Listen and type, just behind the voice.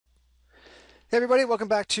Hey everybody, welcome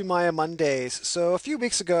back to Maya Mondays. So a few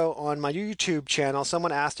weeks ago on my YouTube channel,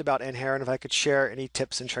 someone asked about nHair and if I could share any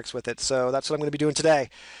tips and tricks with it. So that's what I'm going to be doing today.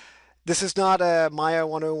 This is not a Maya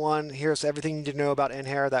 101. Here's everything you need to know about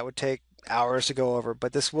nHair. That would take hours to go over,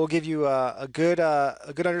 but this will give you a good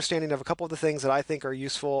understanding of a couple of the things that I think are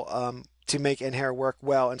useful to make nHair work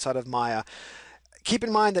well inside of Maya. Keep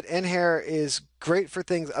in mind that nHair is great for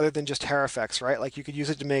things other than just hair effects, right? Like you could use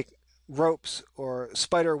it to make ropes or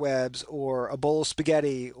spider webs or a bowl of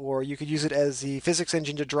spaghetti, or you could use it as the physics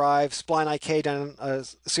engine to drive spline IK down a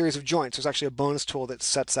series of joints. There's actually a bonus tool that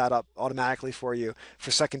sets that up automatically for you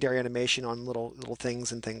for secondary animation on little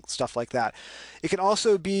things and things, stuff like that. It can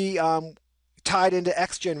also be tied into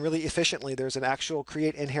XGen really efficiently. There's an actual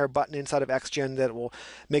create nHair button inside of XGen that will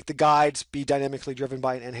make the guides be dynamically driven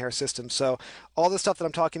by an nHair system. So all the stuff that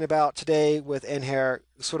I'm talking about today with nHair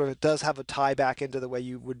sort of does have a tie back into the way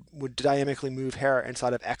you would dynamically move hair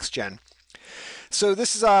inside of XGen. So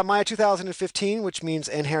this is Maya 2015, which means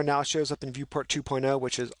nHair now shows up in viewport 2.0,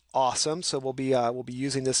 which is awesome. So we'll be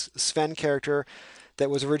using this Sven character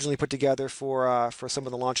that was originally put together for some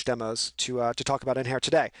of the launch demos to talk about nHair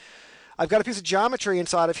today. I've got a piece of geometry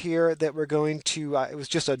inside of here that we're going to, it was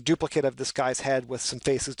just a duplicate of this guy's head with some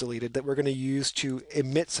faces deleted that we're going to use to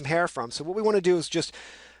emit some hair from. So what we want to do is just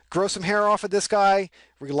grow some hair off of this guy,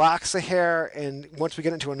 relax the hair, and once we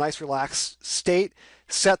get into a nice relaxed state,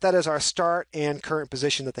 set that as our start and current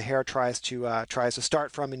position that the hair tries to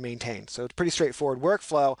start from and maintain. So it's a pretty straightforward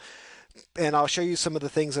workflow, and I'll show you some of the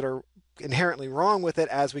things that are inherently wrong with it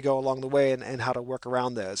as we go along the way and how to work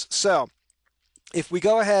around those. So if we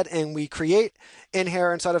go ahead and we create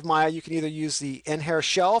nHair inside of Maya, you can either use the nHair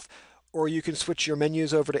shelf or you can switch your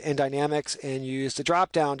menus over to nDynamics and use the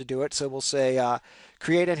drop down to do it. So we'll say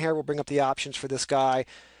create nHair, we'll bring up the options for this guy.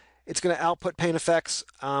 It's going to output paint effects.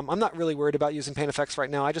 I'm not really worried about using paint effects right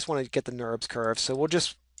now. I just want to get the NURBS curves. So we'll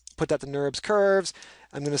just put that to NURBS curves.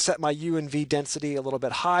 I'm going to set my U and V density a little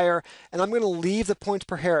bit higher, and I'm going to leave the points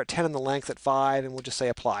per hair at 10 and the length at 5, and we'll just say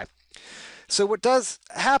apply. So what does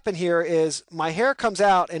happen here is my hair comes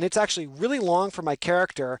out and it's actually really long for my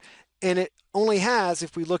character, and it only has,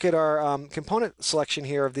 if we look at our component selection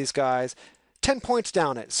here of these guys, 10 points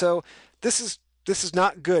down it. So this is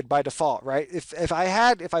not good by default, right? If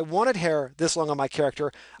I wanted hair this long on my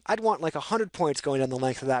character, I'd want like 100 points going down the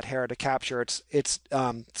length of that hair to capture its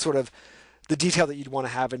sort of the detail that you'd want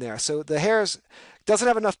to have in there. So the hair doesn't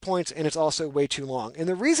have enough points, and it's also way too long. And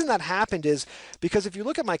the reason that happened is because if you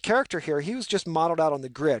look at my character here, he was just modeled out on the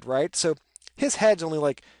grid, right? So his head's only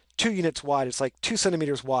like 2 units wide. It's like 2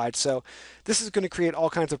 centimeters wide. So this is going to create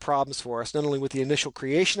all kinds of problems for us, not only with the initial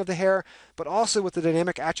creation of the hair, but also with the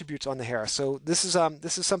dynamic attributes on the hair. So this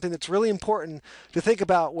is something that's really important to think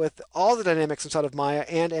about with all the dynamics inside of Maya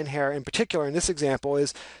and nHair in particular. In this example,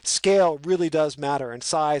 is scale really does matter and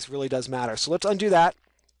size really does matter. So let's undo that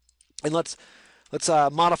and let's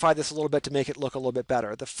modify this a little bit to make it look a little bit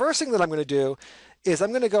better. The first thing that I'm going to do is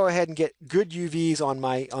I'm going to go ahead and get good UVs on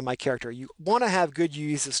my character. You want to have good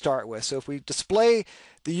UVs to start with. So if we display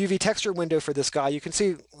the UV texture window for this guy, you can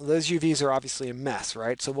see those UVs are obviously a mess,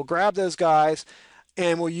 right? So we'll grab those guys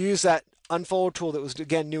and we'll use that unfold tool that was,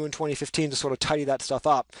 again, new in 2015 to sort of tidy that stuff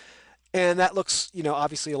up. And that looks,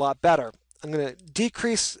 obviously a lot better. I'm going to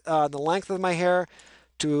decrease the length of my hair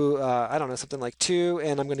to, I don't know, something like 2,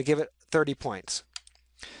 and I'm going to give it 30 points.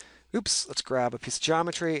 Oops, let's grab a piece of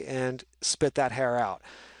geometry and spit that hair out.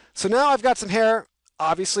 So now I've got some hair.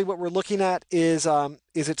 Obviously what we're looking at is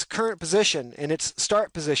its current position and its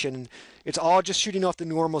start position. It's all just shooting off the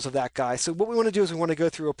normals of that guy. So what we want to do is we want to go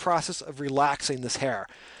through a process of relaxing this hair.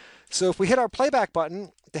 So if we hit our playback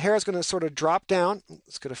button, the hair is going to sort of drop down.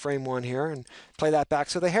 Let's go to frame 1 here and play that back.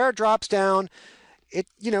 So the hair drops down. It's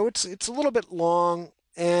a little bit long,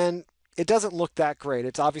 and it doesn't look that great.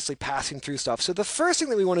 It's obviously passing through stuff. So the first thing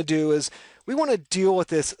that we want to do is we want to deal with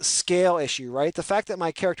this scale issue, right? The fact that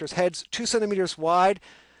my character's head's 2 centimeters wide,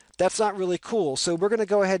 that's not really cool. So we're going to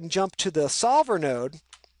go ahead and jump to the solver node,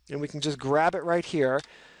 and we can just grab it right here.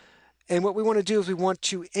 And what we want to do is we want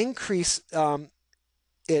to increase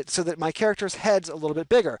it so that my character's head's a little bit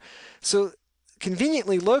bigger. So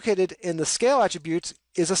conveniently located in the scale attributes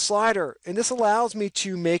is a slider, and this allows me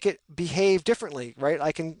to make it behave differently, right?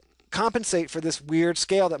 I can compensate for this weird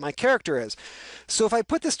scale that my character is. So if I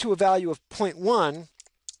put this to a value of 0.1,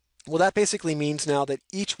 well, that basically means now that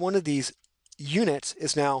each one of these units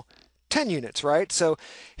is now 10 units, right? So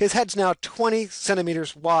his head's now 20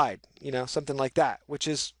 centimeters wide, something like that, which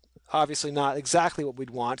is obviously not exactly what we'd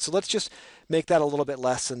want. So let's just make that a little bit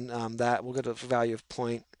less than that. We'll go to a value of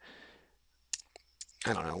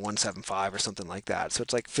I don't know, 175 or something like that. So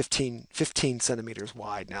it's like 15 centimeters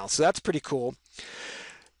wide now. So that's pretty cool.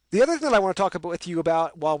 The other thing that I want to talk about with you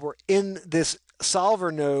about while we're in this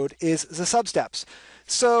solver node is the substeps.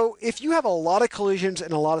 So if you have a lot of collisions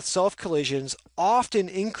and a lot of self collisions, often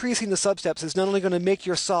increasing the substeps is not only going to make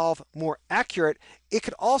your solve more accurate, it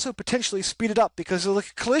could also potentially speed it up because the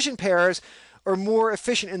collision pairs are more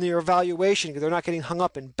efficient in their evaluation because they're not getting hung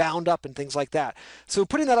up and bound up and things like that. So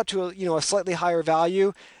putting that up to a slightly higher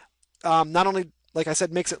value not only, like I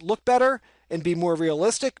said, makes it look better and be more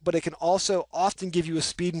realistic, but it can also often give you a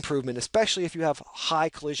speed improvement, especially if you have high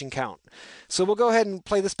collision count. So we'll go ahead and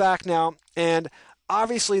play this back now, and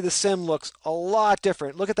obviously the sim looks a lot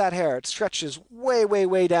different. Look at that hair. It stretches way, way,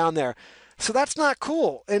 way down there. So that's not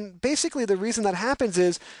cool. And basically the reason that happens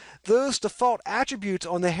is those default attributes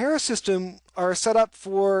on the hair system are set up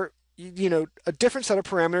for a different set of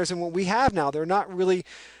parameters than what we have now. They're not really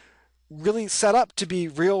set up to be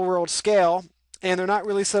real world scale, and they're not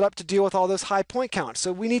really set up to deal with all those high point counts.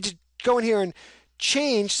 So we need to go in here and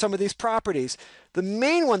change some of these properties. The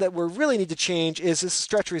main one that we really need to change is this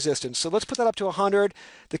stretch resistance. So let's put that up to 100.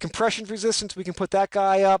 The compression resistance, we can put that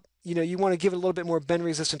guy up. You want to give it a little bit more bend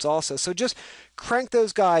resistance also. So just crank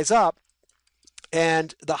those guys up,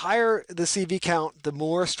 and the higher the CV count, the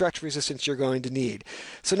more stretch resistance you're going to need.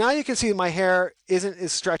 So now you can see my hair isn't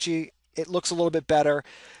as stretchy. It looks a little bit better.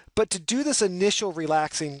 But to do this initial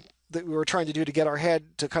relaxing that we were trying to do to get our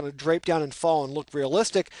head to kind of drape down and fall and look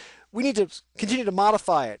realistic, we need to continue to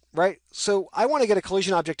modify it, right? So I want to get a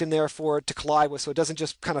collision object in there for it to collide with so it doesn't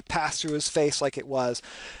just kind of pass through his face like it was.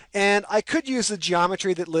 And I could use the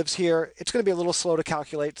geometry that lives here. It's going to be a little slow to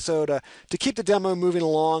calculate. So to keep the demo moving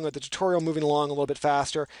along or the tutorial moving along a little bit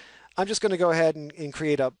faster, I'm just going to go ahead and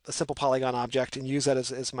create a simple polygon object and use that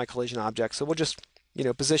as my collision object. So we'll just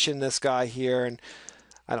position this guy here and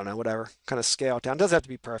I don't know, whatever, kind of scale it down. It doesn't have to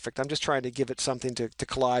be perfect. I'm just trying to give it something to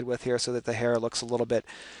collide with here so that the hair looks a little bit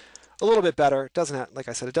better. It doesn't have, like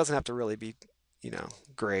I said, it doesn't have to really be,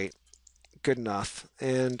 great, good enough.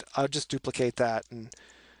 And I'll just duplicate that and,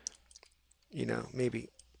 maybe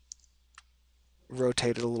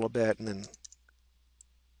rotate it a little bit and then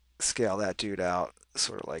scale that dude out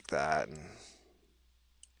sort of like that and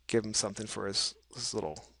give him something for his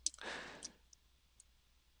little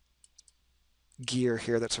gear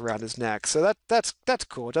here that's around his neck. So that's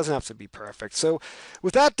cool. It doesn't have to be perfect. So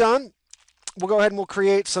with that done, we'll go ahead and we'll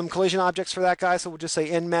create some collision objects for that guy. So we'll just say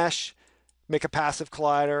in mesh, make a passive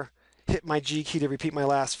collider, hit my G key to repeat my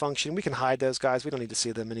last function. We can hide those guys. We don't need to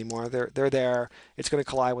see them anymore. They're there. It's going to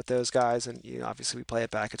collide with those guys, and obviously we play it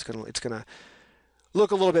back. It's going to look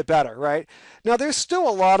a little bit better, right? Now there's still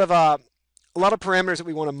a lot of parameters that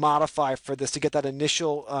we want to modify for this to get that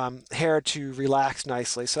initial hair to relax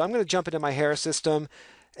nicely. So I'm going to jump into my hair system,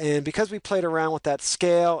 and because we played around with that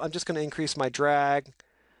scale, I'm just going to increase my drag,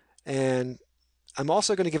 and I'm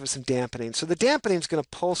also going to give it some dampening. So the dampening is going to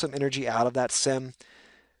pull some energy out of that sim.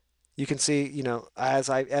 You can see, as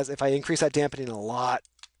if I increase that dampening a lot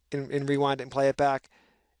and rewind it and play it back,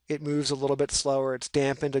 it moves a little bit slower. It's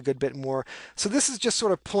dampened a good bit more. So this is just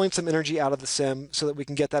sort of pulling some energy out of the sim so that we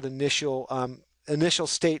can get that initial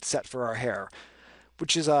state set for our hair,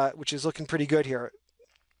 which is looking pretty good here.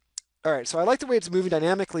 All right, so I like the way it's moving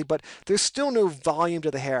dynamically, but there's still no volume to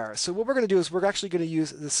the hair. So what we're going to do is we're actually going to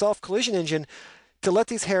use the self-collision engine to let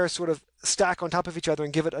these hairs sort of stack on top of each other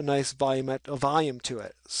and give it a nice volume to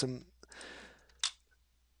it. Some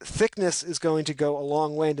thickness is going to go a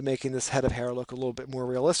long way into making this head of hair look a little bit more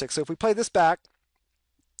realistic. So if we play this back,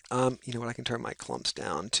 I can turn my clumps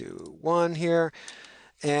down to 1 here,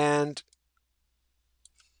 and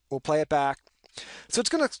we'll play it back. So it's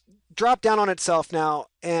going to drop down on itself now,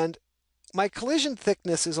 and my collision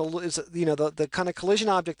thickness is the kind of collision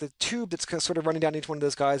object, the tube that's sort of running down each one of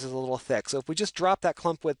those guys is a little thick. So if we just drop that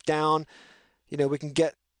clump width down, we can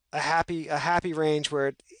get a happy range where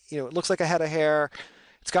it looks like a head of hair.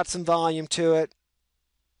 It's got some volume to it.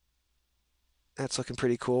 That's looking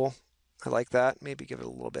pretty cool. I like that. Maybe give it a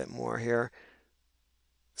little bit more here.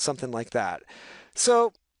 Something like that.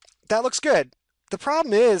 So that looks good. The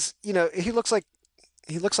problem is, he looks like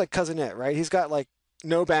Cousin It, right? He's got like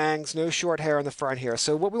no bangs, no short hair in the front here.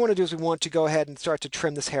 So what we want to do is we want to go ahead and start to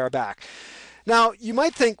trim this hair back. Now, you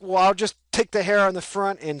might think, well, I'll just take the hair on the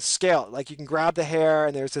front and scale it. Like you can grab the hair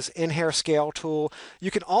and there's this nHair scale tool.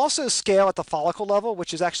 You can also scale at the follicle level,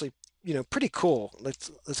 which is actually, pretty cool. Let's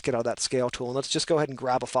get out that scale tool and let's just go ahead and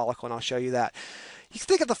grab a follicle and I'll show you that. You can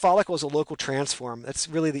think of the follicle as a local transform. That's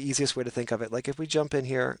really the easiest way to think of it. Like if we jump in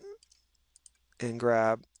here and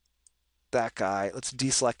grab that guy. Let's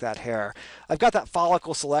deselect that hair. I've got that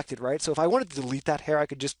follicle selected, right? So if I wanted to delete that hair, I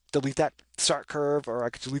could just delete that start curve, or I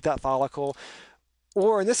could delete that follicle.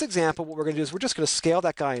 Or in this example, what we're going to do is we're just going to scale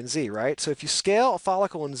that guy in Z, right? So if you scale a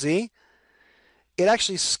follicle in Z, it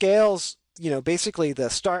actually scales, basically the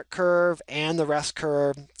start curve and the rest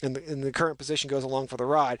curve, and the current position goes along for the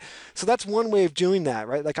ride. So that's one way of doing that,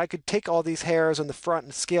 right? Like I could take all these hairs on the front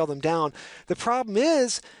and scale them down. The problem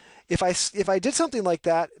is, if I did something like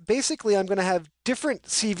that, basically I'm going to have different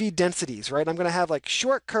CV densities, right? I'm going to have like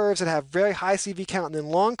short curves that have very high CV count, and then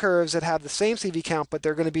long curves that have the same CV count, but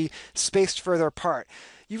they're going to be spaced further apart.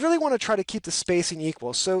 You really want to try to keep the spacing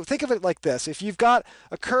equal. So think of it like this. If you've got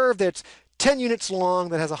a curve that's 10 units long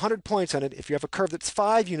that has 100 points on it, if you have a curve that's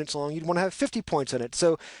 5 units long, you'd want to have 50 points on it.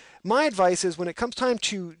 So my advice is, when it comes time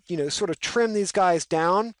to, sort of trim these guys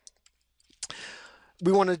down,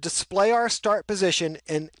 we want to display our start position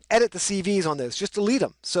and edit the CVs on those. Just delete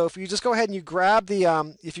them. So if you just go ahead and you grab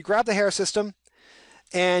if you grab the hair system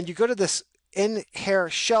and you go to this nHair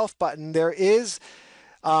shelf button, there is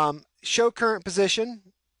show current position,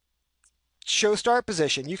 show start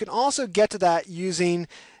position. You can also get to that using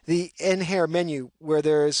the nHair menu, where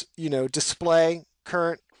there's, display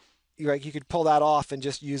current. You could pull that off and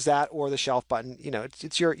just use that, or the shelf button.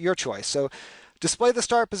 It's your choice. So display the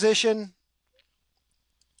start position.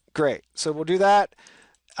 Great. So we'll do that.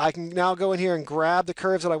 I can now go in here and grab the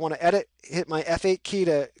curves that I want to edit, hit my F8 key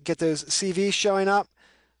to get those CVs showing up.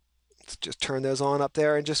 Let's just turn those on up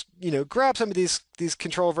there and just, grab some of these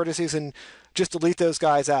control vertices and just delete those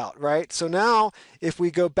guys out, right? So now if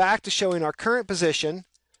we go back to showing our current position,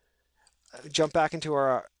 jump back into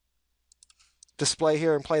our display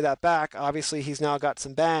here and play that back. Obviously he's now got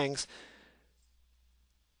some bangs,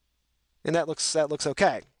 and that looks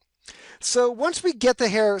okay. So once we get the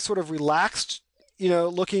hair sort of relaxed,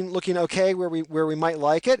 looking okay where we might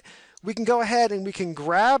like it, we can go ahead and we can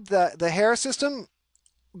grab the hair system.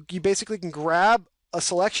 You basically can grab a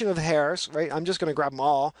selection of hairs, right? I'm just going to grab them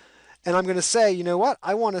all, and I'm going to say, you know what?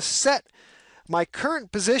 I want to set my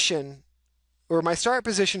current position, or my start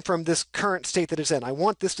position, from this current state that it's in. I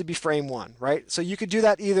want this to be frame 1, right? So you could do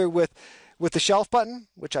that either with the shelf button,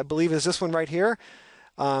 which I believe is this one right here.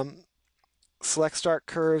 Select start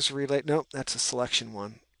curves, relate. Nope, that's a selection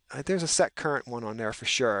one. There's a set current one on there for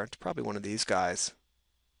sure. It's probably one of these guys.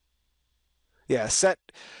 Yeah, set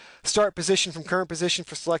start position from current position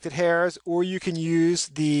for selected hairs, or you can use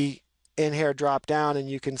the nHair drop down and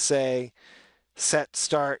you can say set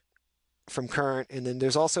start from current, and then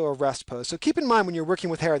there's also a rest pose. So keep in mind, when you're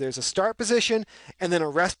working with hair, there's a start position and then a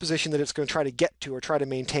rest position that it's going to try to get to or try to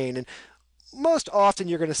maintain. And most often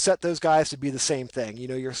you're going to set those guys to be the same thing.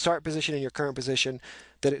 Your start position and your current position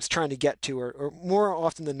that it's trying to get to are more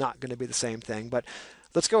often than not going to be the same thing. But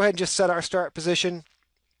let's go ahead and just set our start position.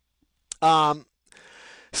 So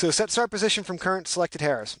set start position from current selected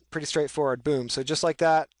hairs. Pretty straightforward. Boom. So just like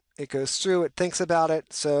that, it goes through, it thinks about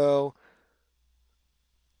it. So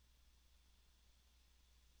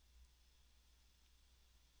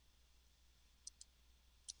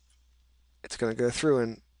it's going to go through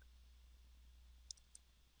and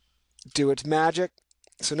do its magic.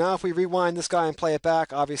 So now if we rewind this guy and play it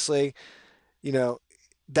back, obviously,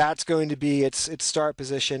 that's going to be its start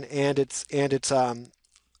position, and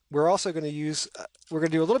we're also going to use, we're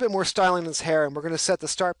going to do a little bit more styling in this hair, and we're going to set the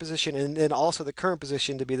start position and then also the current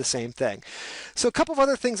position to be the same thing. So a couple of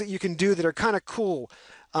other things that you can do that are kind of cool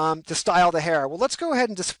to style the hair. Well, let's go ahead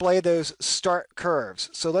and display those start curves.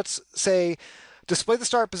 So let's say display the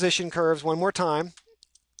start position curves one more time.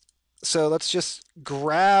 So let's just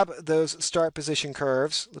grab those start position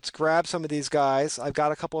curves. Let's grab some of these guys. I've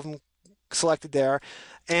got a couple of them selected there.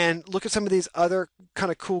 And look at some of these other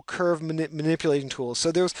kind of cool curve manipulating tools.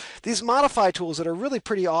 So there's these modify tools that are really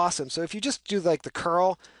pretty awesome. So if you just do like the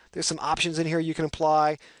curl, there's some options in here you can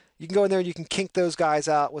apply. You can go in there and you can kink those guys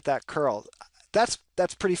out with that curl. That's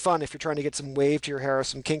pretty fun if you're trying to get some wave to your hair or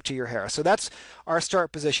some kink to your hair. So that's our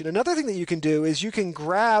start position. Another thing that you can do is you can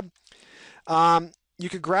grab some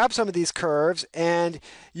of these curves and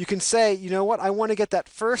you can say, you know what, I want to get that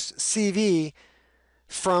first CV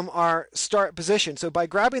from our start position. So by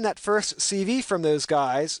grabbing that first CV from those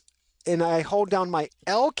guys and I hold down my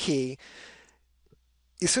L key,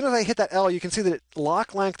 as soon as I hit that L, you can see that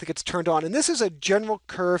lock length gets turned on. And this is a general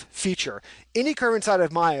curve feature. Any curve inside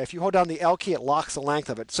of Maya, if you hold down the L key, it locks the length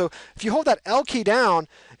of it. So if you hold that L key down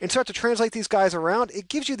and start to translate these guys around, it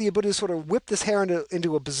gives you the ability to sort of whip this hair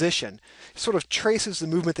into a position. It sort of traces the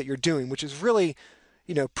movement that you're doing, which is really,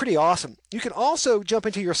 pretty awesome. You can also jump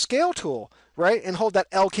into your scale tool, right, and hold that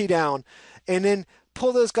L key down and then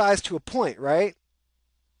pull those guys to a point, right?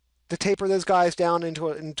 taper those guys down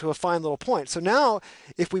into a fine little point. So now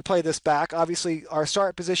if we play this back, obviously our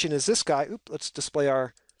start position is this guy. Oops, let's display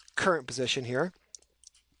our current position here.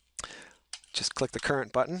 Just click the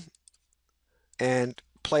current button and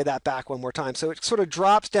play that back one more time. So it sort of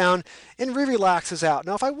drops down and relaxes out.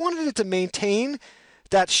 Now if I wanted it to maintain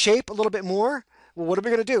that shape a little bit more, well, what are we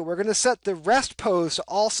going to do? We're going to set the rest pose to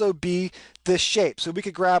also be this shape. So we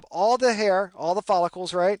could grab all the hair, all the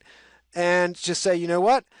follicles, right? And just say, you know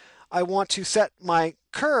what? I want to set my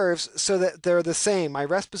curves so that they're the same. My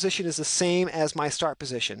rest position is the same as my start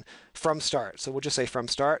position from start. So we'll just say from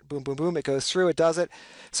start, boom, boom, boom. It goes through, it does it.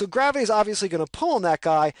 So gravity is obviously going to pull on that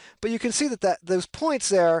guy, but you can see that those points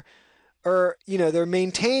there are, they're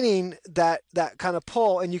maintaining that kind of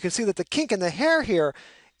pull, and you can see that the kink in the hair here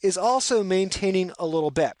is also maintaining a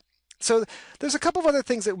little bit. So there's a couple of other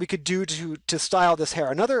things that we could do to style this hair.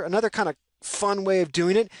 Another kind of fun way of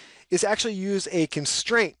doing it is actually use a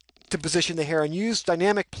constraint to position the hair and use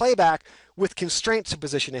dynamic playback with constraints to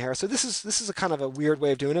position the hair. So this is a kind of a weird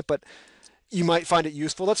way of doing it, but you might find it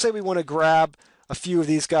useful. Let's say we want to grab a few of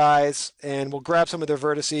these guys, and we'll grab some of their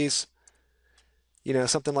vertices,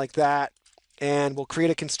 something like that, and we'll create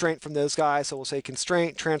a constraint from those guys. So we'll say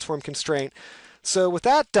constraint, transform constraint. So with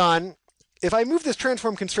that done, if I move this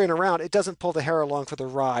transform constraint around, it doesn't pull the hair along for the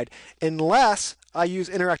ride unless I use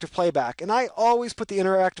interactive playback. And I always put the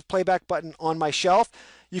interactive playback button on my shelf.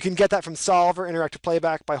 You can get that from Solver, interactive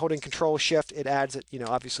playback, by holding Control Shift. It adds it,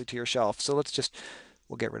 obviously to your shelf. So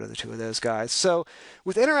we'll get rid of the two of those guys. So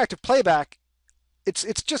with interactive playback, it's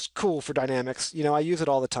just cool for dynamics. I use it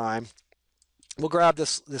all the time. We'll grab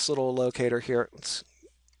this little locator here. Let's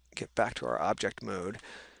get back to our object mode.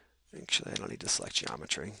 Actually, I don't need to select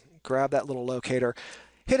geometry. Grab that little locator,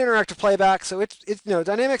 hit interactive playback. So it's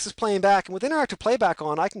dynamics is playing back, and with interactive playback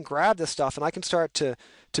on, I can grab this stuff and I can start to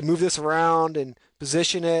move this around and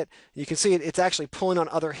position it. You can see it's actually pulling on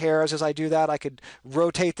other hairs as I do that. I could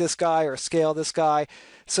rotate this guy or scale this guy.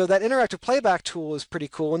 So that interactive playback tool is pretty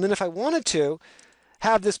cool. And then if I wanted to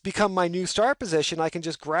have this become my new start position, I can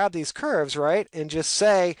just grab these curves, right, and just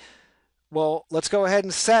say, well, let's go ahead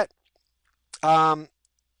and set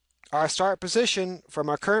our start position from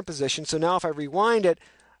our current position. So now if I rewind it,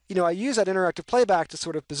 I use that interactive playback to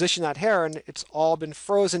sort of position that hair, and it's all been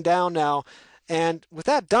frozen down now. And with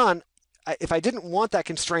that done, if I didn't want that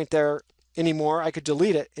constraint there anymore, I could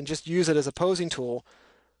delete it and just use it as a posing tool,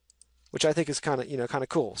 which I think is kind of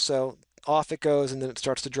cool. So off it goes, and then it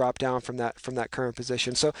starts to drop down from that current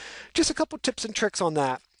position. So just a couple tips and tricks on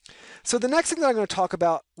that. So the next thing that I'm going to talk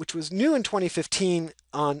about, which was new in 2015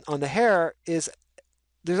 on the hair, is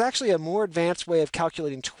there's actually a more advanced way of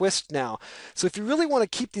calculating twist now. So if you really want to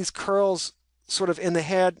keep these curls sort of in the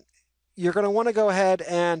head, you're going to want to go ahead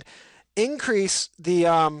and increase the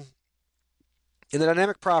in the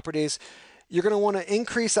dynamic properties. You're going to want to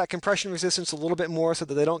increase that compression resistance a little bit more so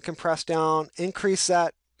that they don't compress down, increase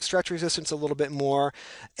that stretch resistance a little bit more.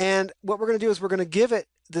 And what we're going to do is we're going to give it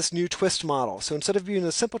this new twist model. So instead of using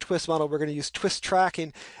a simple twist model, we're going to use twist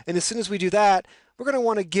tracking. And as soon as we do that, we're going to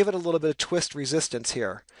want to give it a little bit of twist resistance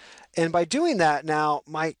here. And by doing that, now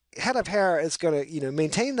my head of hair is going to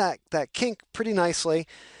maintain that kink pretty nicely,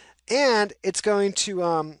 and it's going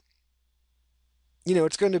to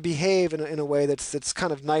it's going to behave in a way that's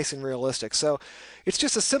kind of nice and realistic. So it's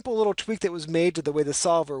just a simple little tweak that was made to the way the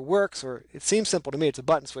solver works, or it seems simple to me. It's a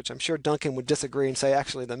button switch. I'm sure Duncan would disagree and say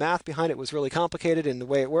actually the math behind it was really complicated and the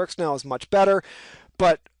way it works now is much better.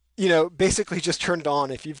 But basically just turn it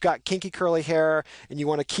on. If you've got kinky curly hair and you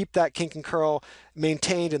want to keep that kink and curl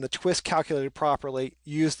maintained and the twist calculated properly,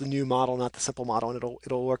 use the new model, not the simple model, and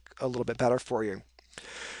it'll work a little bit better for you.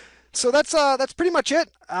 So that's pretty much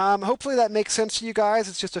it. Hopefully that makes sense to you guys.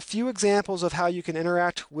 It's just a few examples of how you can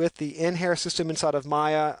interact with the nHair system inside of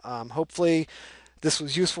Maya. Hopefully this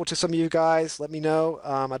was useful to some of you guys. Let me know.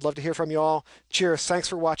 I'd love to hear from you all. Cheers. Thanks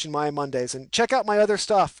for watching Maya Mondays, and check out my other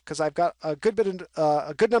stuff because I've got a good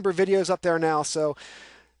number of videos up there now. So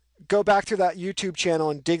go back through that YouTube channel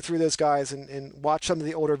and dig through those guys and watch some of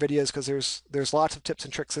the older videos because there's lots of tips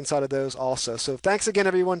and tricks inside of those also. So thanks again,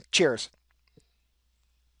 everyone. Cheers.